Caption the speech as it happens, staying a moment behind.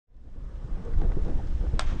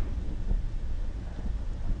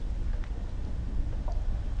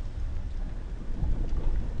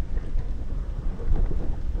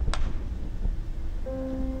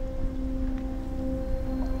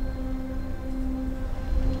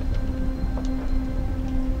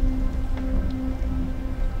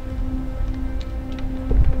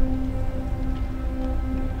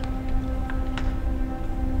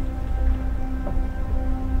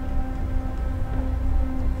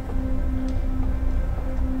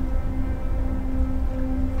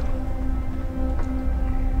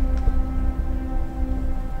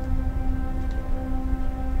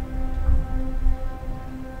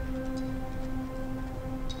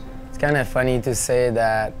kind of funny to say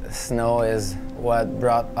that snow is what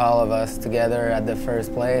brought all of us together at the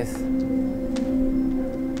first place.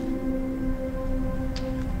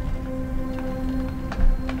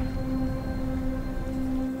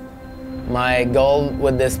 My goal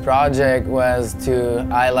with this project was to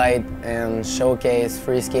highlight and showcase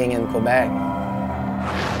free skiing in Quebec.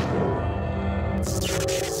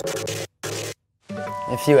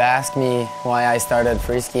 If you ask me why I started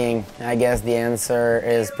free skiing, I guess the answer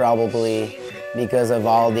is probably because of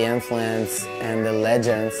all the influence and the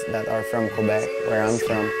legends that are from Quebec, where I'm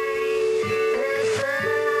from.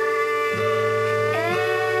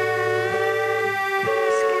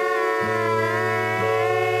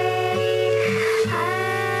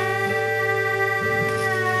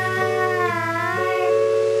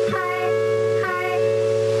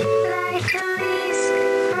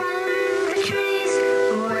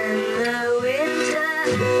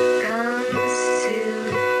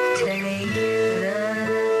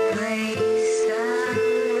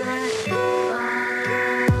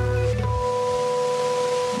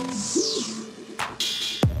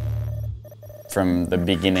 From the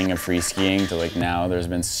beginning of free skiing to like now, there's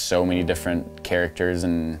been so many different characters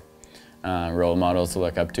and role models to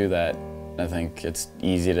look up to that I think it's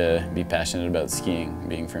easy to be passionate about skiing,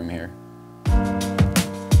 being from here.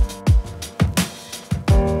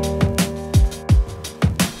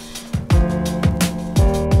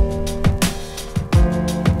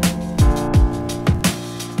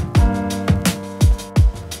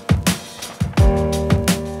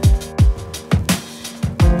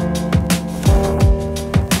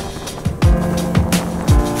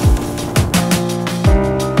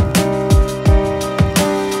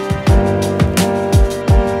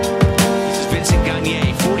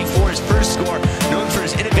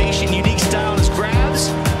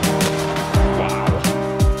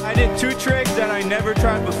 Two tricks that I never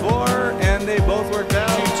tried before, and they both worked out.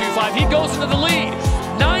 2.25, he goes into the lead,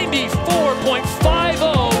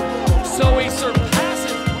 94.50, so he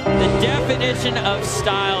surpasses. The definition of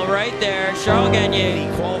style right there, Charles Gagné.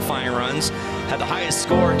 The qualifying runs had the highest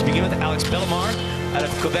score to begin with, Alex Bellemare out of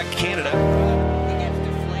Quebec, Canada. He gets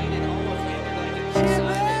deflated, almost ended like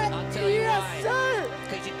excited. I'll tell you why.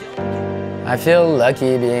 I feel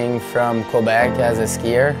lucky being from Quebec as a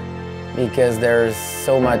skier, because there's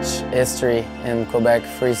so much history in Quebec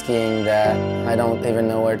free skiing that I don't even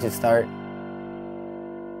know where to start.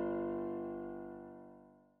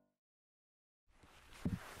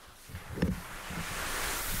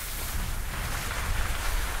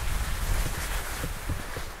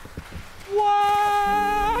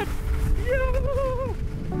 What?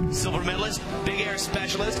 Silver medalist, big air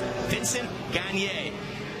specialist, Vincent Gagné.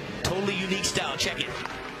 Totally unique style, check it.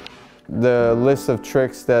 The list of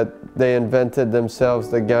tricks that they invented themselves,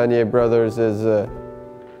 the Gagné brothers, is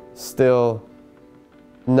still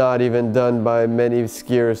not even done by many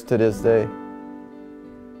skiers to this day.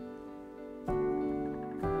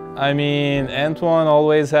 I mean, Antoine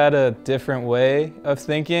always had a different way of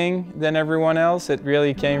thinking than everyone else. It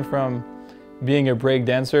really came from being a break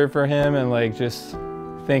dancer for him and like just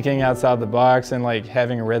thinking outside the box and like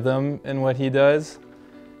having rhythm in what he does.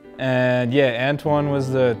 And yeah, Antoine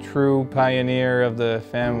was the true pioneer of the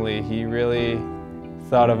family. He really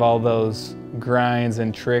thought of all those grinds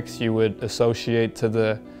and tricks you would associate to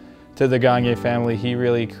the Gagné family. He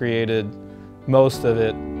really created most of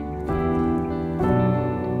it.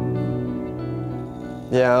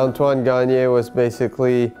 Yeah, Antoine Gagné was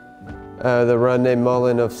basically the René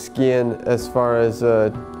Mullen of skiing as far as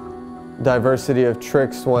diversity of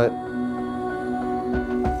tricks went.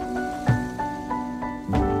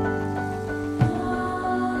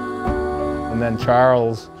 And then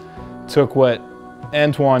Charles took what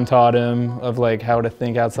Antoine taught him of like how to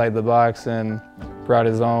think outside the box and brought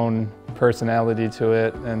his own personality to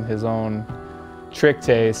it and his own trick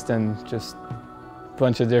taste and just a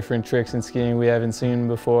bunch of different tricks in skiing we haven't seen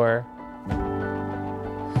before.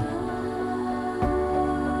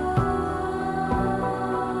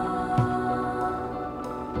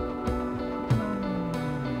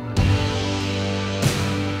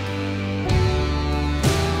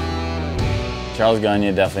 Charles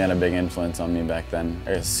Gagné definitely had a big influence on me back then.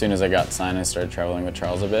 As soon as I got signed, I started traveling with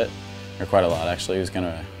Charles a bit, or quite a lot actually. He was kind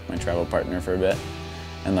of my travel partner for a bit.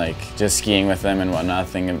 And like just skiing with them and whatnot, I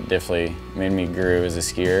think it definitely made me grow as a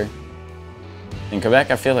skier. In Quebec,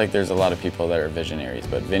 I feel like there's a lot of people that are visionaries,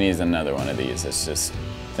 but Vinny's another one of these. It's just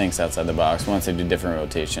thinks outside the box, wants to do different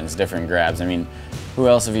rotations, different grabs. I mean, who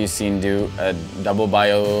else have you seen do a double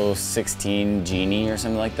bio 16 genie or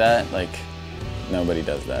something like that? Like, nobody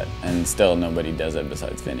does that, and still nobody does it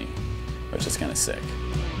besides Vinny, which is kind of sick.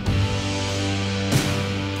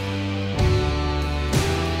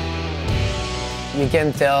 You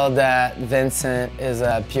can tell that Vincent is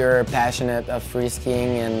a pure passionate of free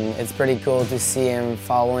skiing, and it's pretty cool to see him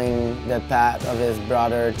following the path of his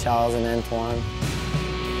brother Charles and Antoine.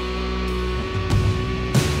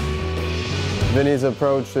 Vinny's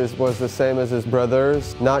approach was the same as his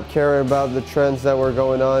brother's, not caring about the trends that were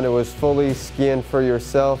going on. It was fully skiing for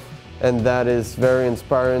yourself, and that is very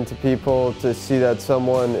inspiring to people to see that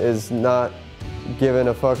someone is not giving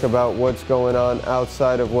a fuck about what's going on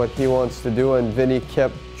outside of what he wants to do, and Vinny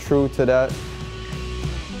kept true to that.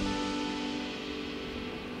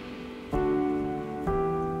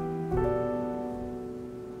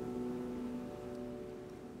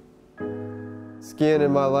 Skiing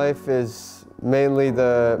in my life is mainly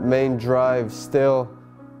the main drive still,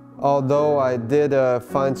 although I did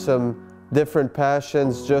find some different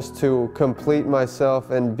passions just to complete myself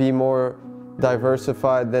and be more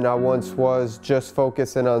diversified than I once was, just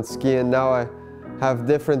focusing on skiing. Now I have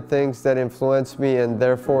different things that influence me, and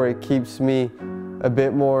therefore it keeps me a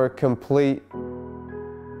bit more complete.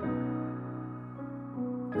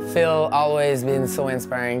 Phil always been so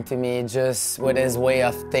inspiring to me, just with his way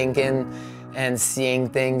of thinking and seeing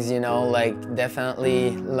things, you know, like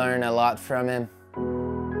definitely learn a lot from him.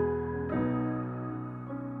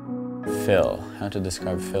 Phil, how to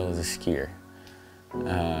describe Phil as a skier?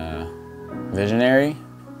 Visionary,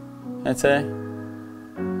 I'd say.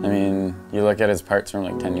 I mean, you look at his parts from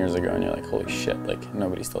like 10 years ago and you're like, holy shit, like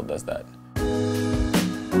nobody still does that.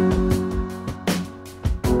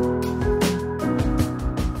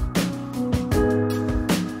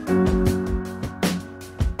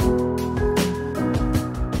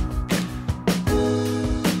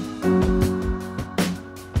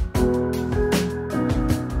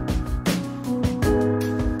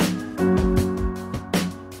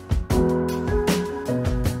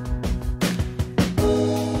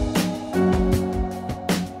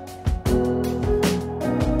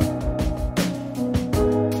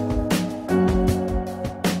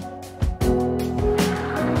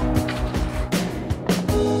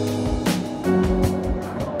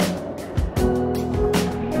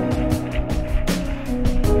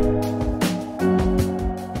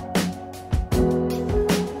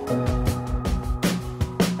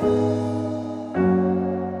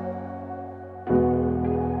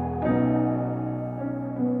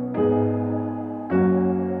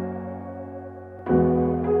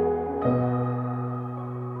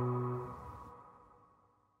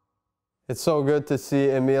 It's so good to see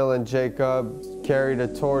Emile and Jacob carry the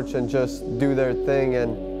torch and just do their thing,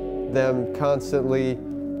 and them constantly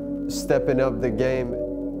stepping up the game.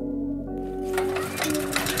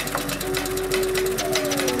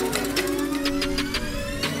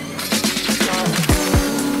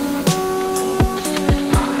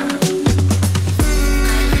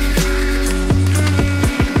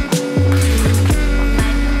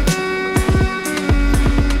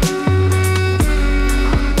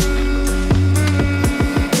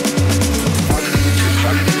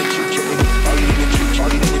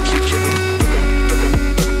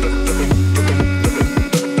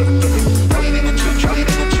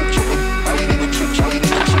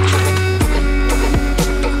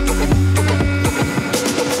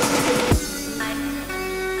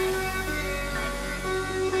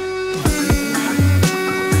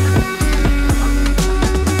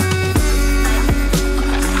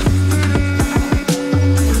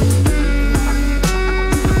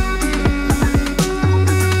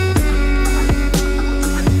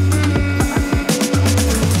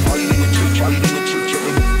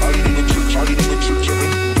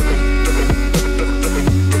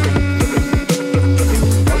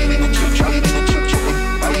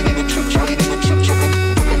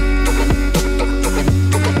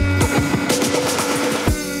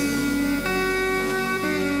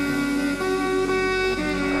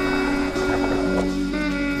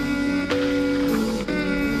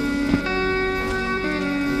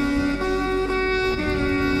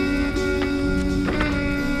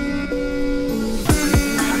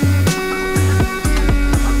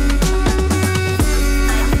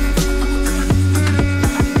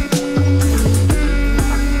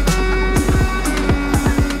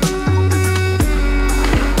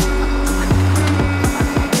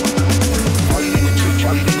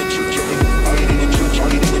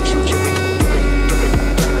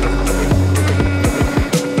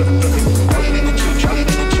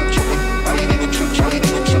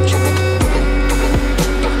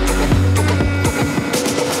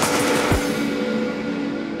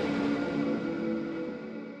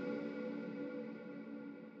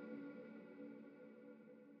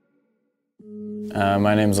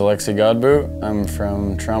 My name is Alexi Godbout. I'm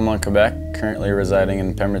from Tremblant, Quebec, currently residing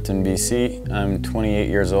in Pemberton, BC. I'm 28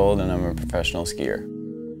 years old and I'm a professional skier.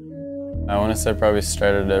 I want to say I probably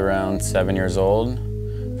started around 7 years old.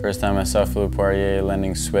 First time I saw Philippe Poirier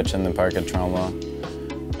landing switch in the park at Tremblant,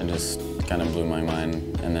 it just kind of blew my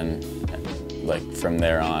mind. And then like from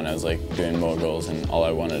there on, I was like doing moguls and all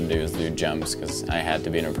I wanted to do was do jumps because I had to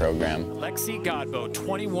be in a program. Alexi Godbout,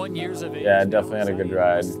 21 years of age. Yeah, I definitely had a good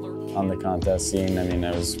ride on the contest scene. I mean,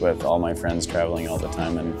 I was with all my friends traveling all the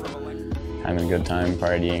time and having a good time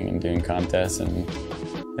partying and doing contests, and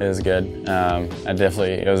it was good.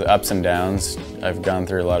 It was ups and downs. I've gone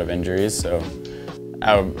through a lot of injuries, so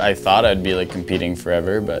I thought I'd be like competing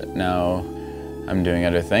forever, but now I'm doing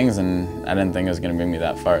other things, and I didn't think it was going to bring me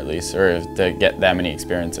that far at least, or to get that many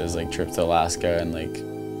experiences, like trips to Alaska and like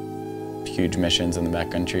huge missions in the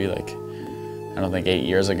backcountry. Like, I don't think 8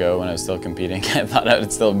 years ago when I was still competing, I thought I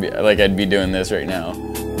would still be, like I'd be doing this right now.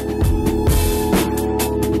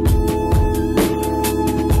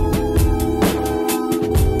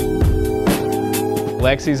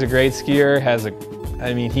 Lexi's a great skier,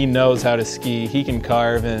 he knows how to ski, he can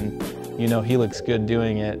carve, and you know, he looks good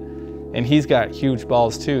doing it. And he's got huge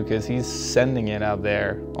balls too, because he's sending it out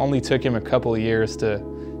there. Only took him a couple of years to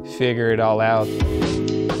figure it all out.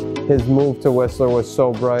 His move to Whistler was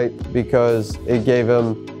so bright because it gave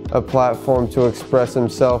him a platform to express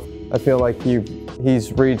himself. I feel like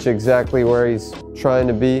he's reached exactly where he's trying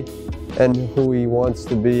to be and who he wants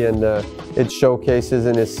to be, and it showcases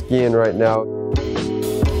in his skiing right now.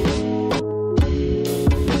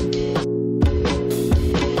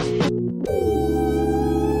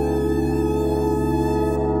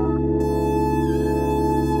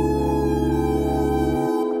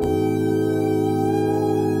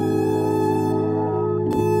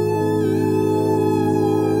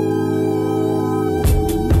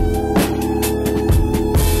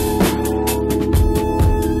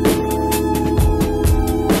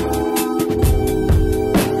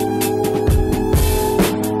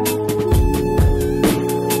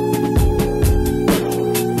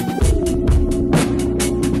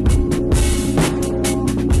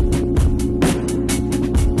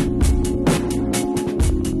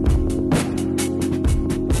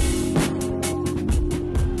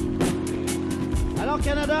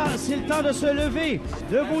 Canada, c'est le temps de se lever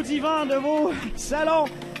de vos divans, de vos salons.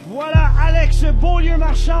 Voilà Alex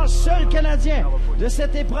Beaulieu-Marchand, seul Canadien de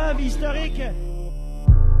cette épreuve historique.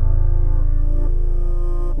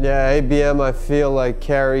 Yeah, ABM I feel like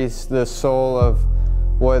carries the soul of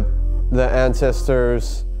what the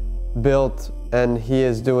ancestors built, and he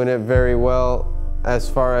is doing it very well as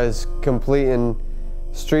far as completing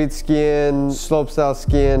street skiing, slopestyle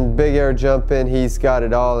skiing, big air jumping. He's got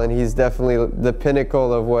it all, and he's definitely the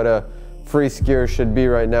pinnacle of what a free skier should be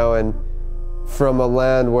right now, and from a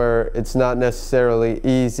land where it's not necessarily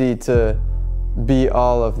easy to be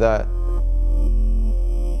all of that.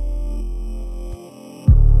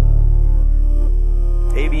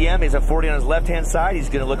 ABM is a 40 on his left-hand side. He's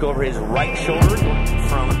going to look over his right shoulder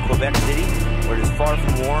from Quebec City, where it is far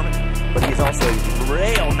from warm, but he's also a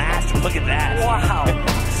rail master. Look at that. Wow.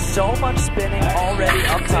 So much spinning already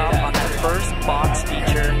up top on that first box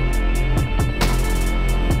feature.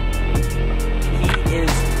 He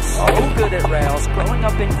is so good at rails. Growing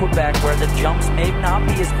up in Quebec, where the jumps may not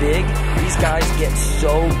be as big, these guys get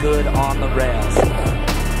so good on the rails.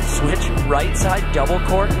 Switch right side, double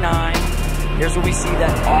cork 9. Here's where we see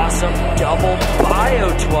that awesome double bio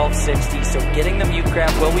 1260. So getting the mute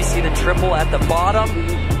grab. Will we see the triple at the bottom? 2,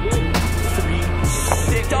 3,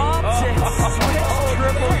 stops it. Switch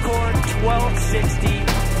triple cork 1260.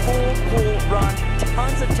 Full pull run.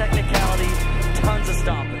 Tons of technicality. Tons of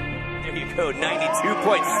stomping. There you go,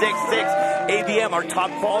 92.66. ABM, our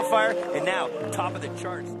top qualifier, and now top of the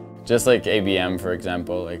charts. Just like ABM, for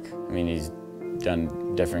example, like, I mean, he's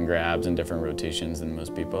done different grabs and different rotations than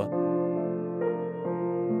most people.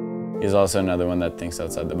 He's also another one that thinks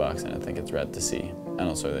outside the box, and I think it's rad to see. And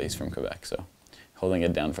also that he's from Quebec, so holding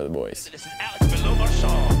it down for the boys. This is Alex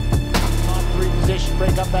Beaulieu-Marchand. Top 3 position,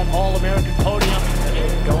 break up that All-American podium.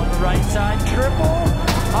 Going right side, triple.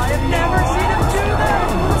 I have never seen him do that.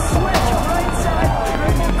 Switch right side,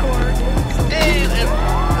 triple cork. And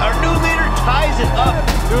our new leader ties it up.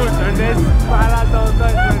 Dude, and this para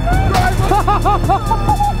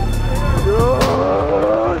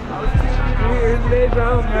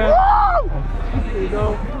you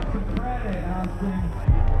know.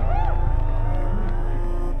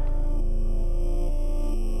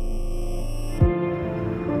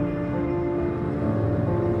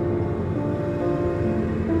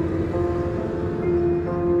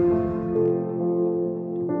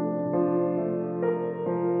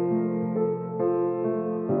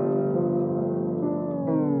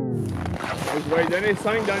 Donc, je vais lui donner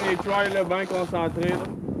 5 derniers tries, là, bien concentré. Là.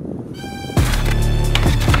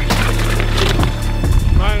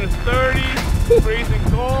 -30, freezing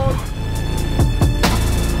cold.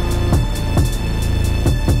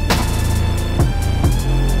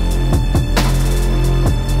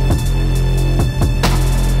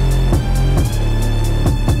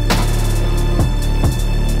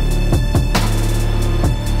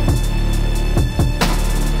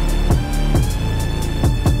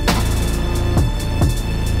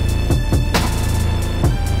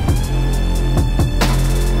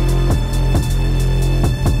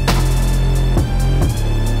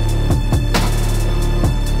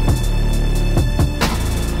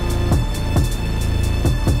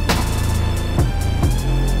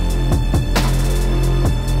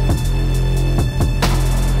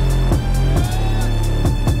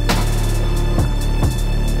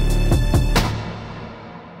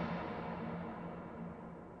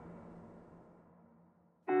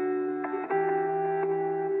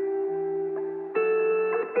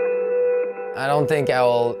 I don't think I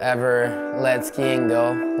will ever let skiing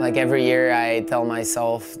go. Like every year I tell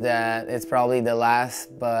myself that it's probably the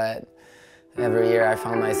last, but every year I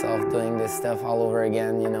found myself doing this stuff all over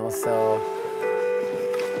again, you know, so.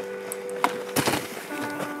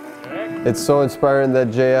 It's so inspiring that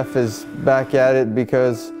JF is back at it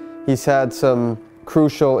because he's had some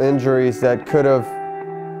crucial injuries that could have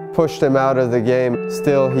pushed him out of the game.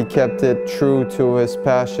 Still, he kept it true to his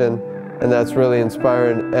passion, and that's really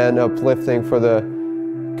inspiring and uplifting for the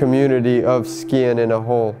community of skiing in a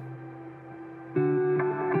whole.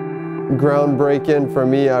 Groundbreaking for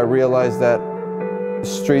me, I realized that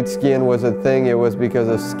street skiing was a thing. It was because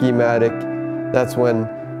of Ski-Matic. That's when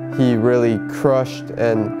he really crushed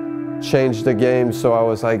and changed the game, so I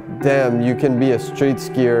was like, damn, you can be a street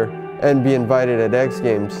skier and be invited at X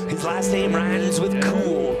Games. His last name rhymes with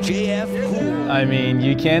cool, JF Houle. I mean,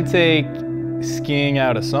 you can't take skiing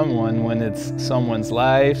out of someone when it's someone's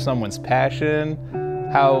life, someone's passion.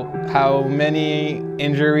 How many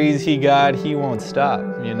injuries he got, he won't stop,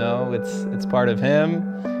 you know? It's part of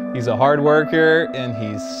him. He's a hard worker and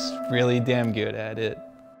he's really damn good at it.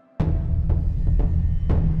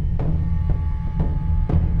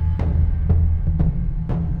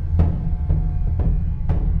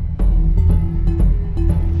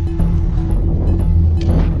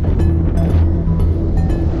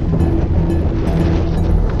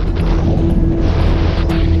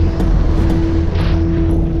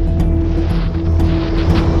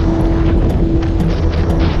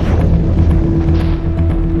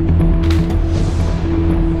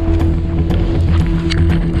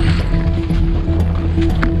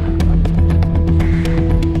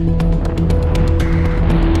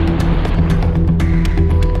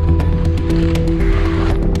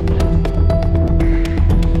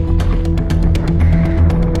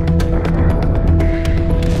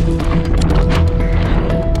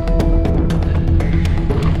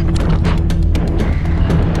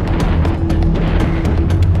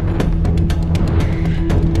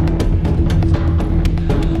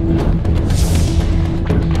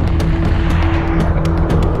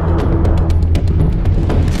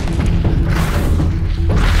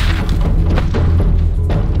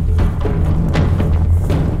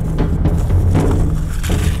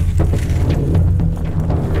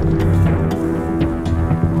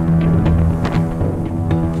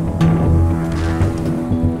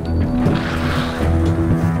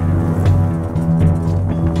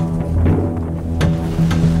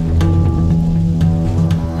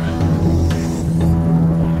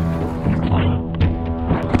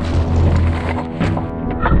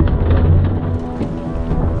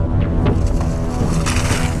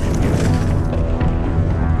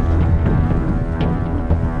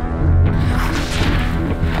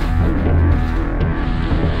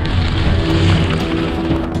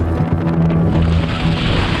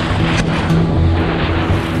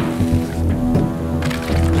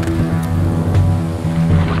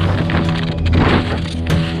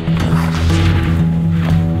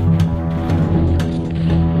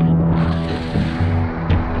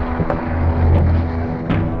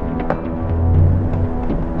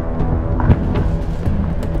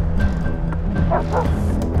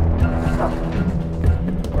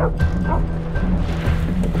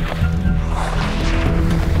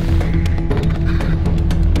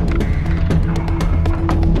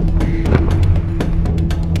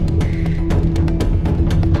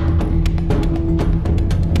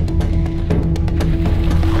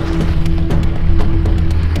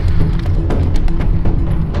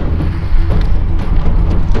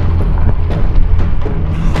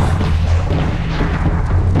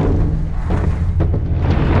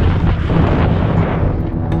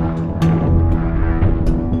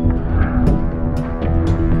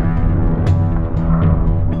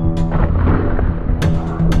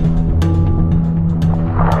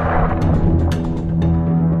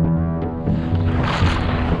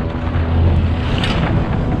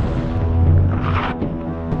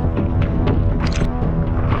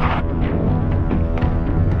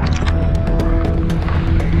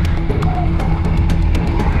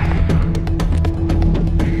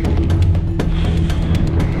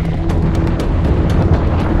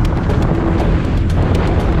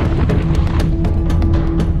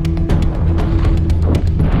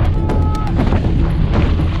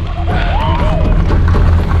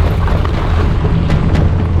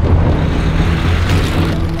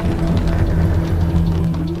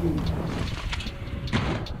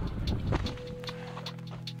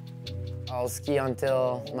 ski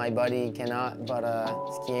until my body cannot, but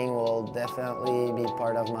skiing will definitely be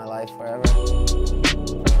part of my life forever.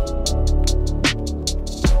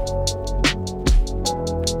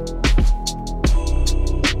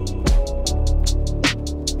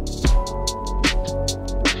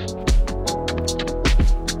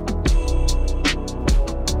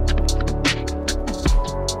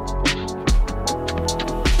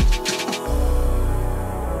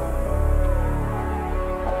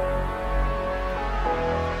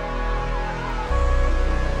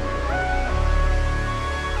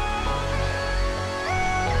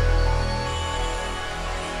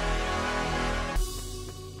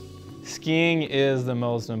 Skiing is the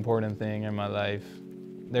most important thing in my life.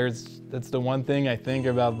 That's the one thing I think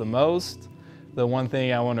about the most, the one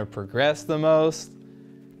thing I want to progress the most,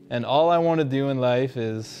 and all I want to do in life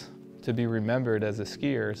is to be remembered as a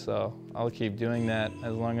skier, so I'll keep doing that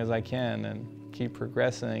as long as I can and keep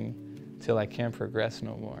progressing till I can't progress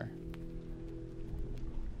no more.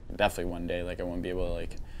 Definitely one day, like I won't be able to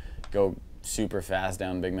like go super fast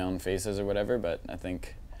down big mountain faces or whatever, but I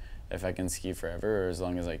think if I can ski forever or as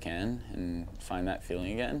long as I can and find that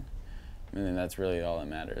feeling again, I mean, that's really all that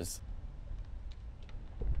matters.